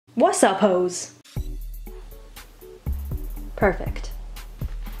What's up, hoes? Perfect.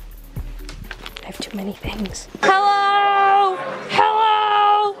 I have too many things. Hello!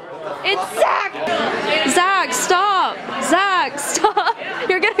 Hello! It's Zach! Zach, stop! Zach, stop!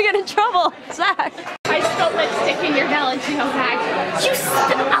 You're gonna get in trouble! Zach! I spilled lipstick in your Valentino bag. You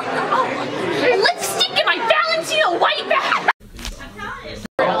spilled lipstick in my Valentino white bag!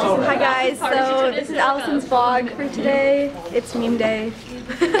 Hi guys, so this is Alison's vlog for today. It's meme day.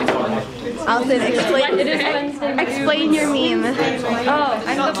 Alison, explain your meme. Oh,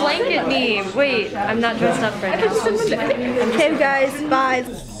 I'm the blanket meme. Wait, I'm not dressed up right now. Okay guys, bye.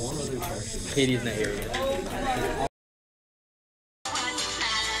 Katie's not here yet.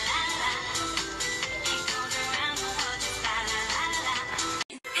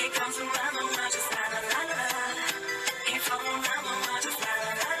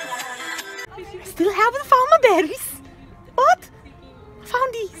 Still haven't found my berries. What?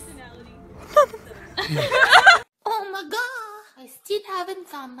 Found these. Oh my god, I still haven't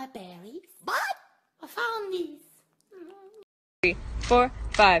found my berries, but I found these. 3, 4,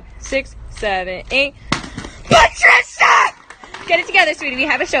 5, 6, 7, 8. Patricia! Get it together, sweetie. We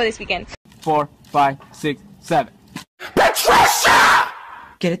have a show this weekend. 4, 5, 6, 7. Patricia!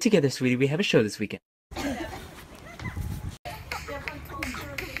 Get it together, sweetie. We have a show this weekend.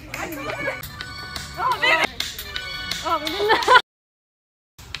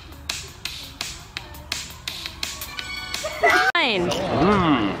 Fine.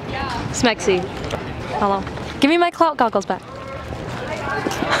 Smexy. Hello. Give me my clout goggles back.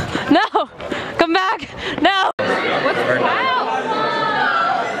 No! Come back! No! What's clout?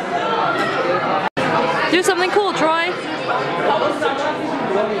 Do something cool, Troy.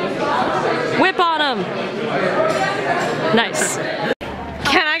 Whip on him. Nice.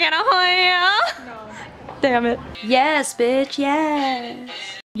 Can I get a Hoya? No. Damn it. Yes, bitch, yes.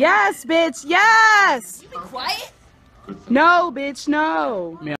 Yes, bitch, yes! Quiet? No, bitch,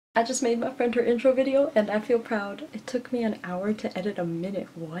 no! I just made my friend her intro video and I feel proud. It took me an hour to edit a minute.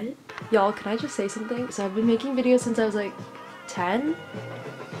 What? Y'all, can I just say something? So I've been making videos since I was like 10?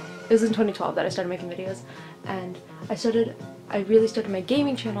 It was in 2012 that I started making videos, and I really started my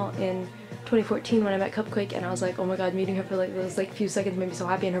gaming channel in 2014 when I met Cupquake, and I was like, oh my god, meeting her for like those like few seconds made me so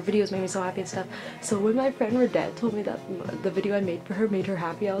happy, and her videos made me so happy and stuff. So when my friend Redette told me that the video I made for her made her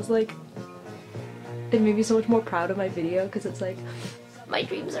happy, I was like, it made me so much more proud of my video, because it's like, my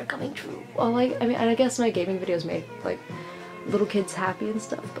dreams are coming true. Well, like, I mean, and I guess my gaming videos made like little kids happy and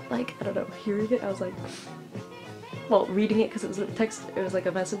stuff, but like, I don't know, hearing it, I was like, well, reading it because it was a text, it was like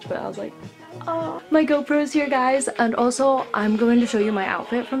a message, but I was like, oh. My GoPro's here, guys, and also I'm going to show you my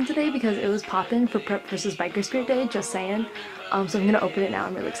outfit from today because it was poppin' for Prep versus Biker Spirit Day, just saying. So I'm gonna open it now.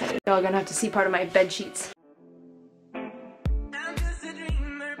 I'm really excited. Y'all gonna have to see part of my bed sheets.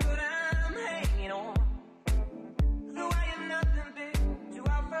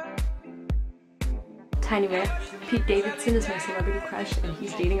 Tiny Bear. Pete Davidson is my celebrity crush, and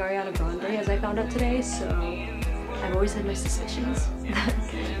he's dating Ariana Grande, as I found out today, so I've always had my suspicions that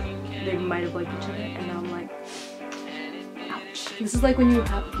they might have liked each other, and now I'm like, ouch. This is like when you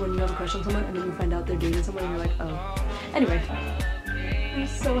have a crush on someone and then you find out they're dating someone and you're like, oh. Anyway, I'm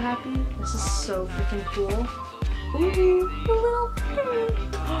so happy. This is so freaking cool. Ooh,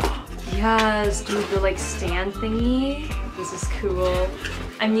 yes, dude, the like stand thingy. This is cool.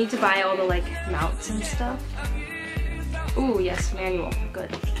 I need to buy all the like mounts and stuff. Ooh, yes, manual.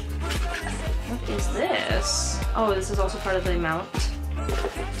 Good. What is this? Oh, this is also part of the mount.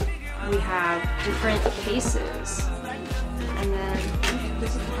 We have different cases. And then,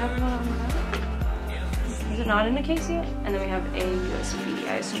 does it have one on that? Is it not in a case yet? And then we have a USB,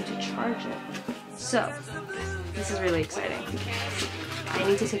 I assume, to charge it. So, this is really exciting. I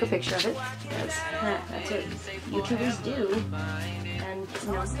need to take a picture of it, because that's what YouTubers do, and,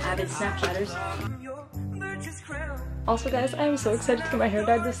 you know, avid Snapchatters. Also guys, I am so excited to get my hair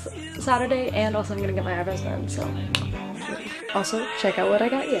dyed this Saturday, and also I'm gonna get my eyebrows done, so. Also, check out what I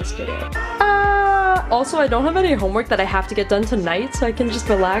got yesterday. Also, I don't have any homework that I have to get done tonight, so I can just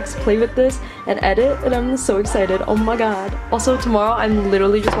relax, play with this, and edit, and I'm so excited. Oh my god. Also, tomorrow I'm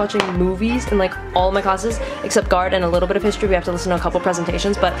literally just watching movies in like all my classes, except Guard and a little bit of history. We have to listen to a couple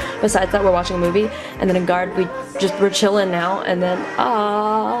presentations, but besides that, we're watching a movie, and then in Guard, we're chilling now, and then,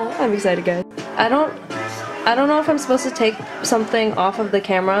 I'm excited, guys. I don't know if I'm supposed to take something off of the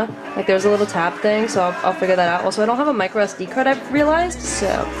camera. Like, there's a little tab thing, so I'll figure that out. Also, I don't have a micro SD card, I've realized, so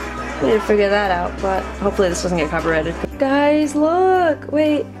I need to figure that out, but hopefully this doesn't get copyrighted. Guys, look!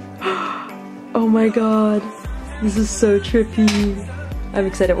 Wait. Oh my god. This is so trippy. I'm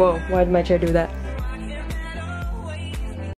excited. Whoa, why did my chair do that?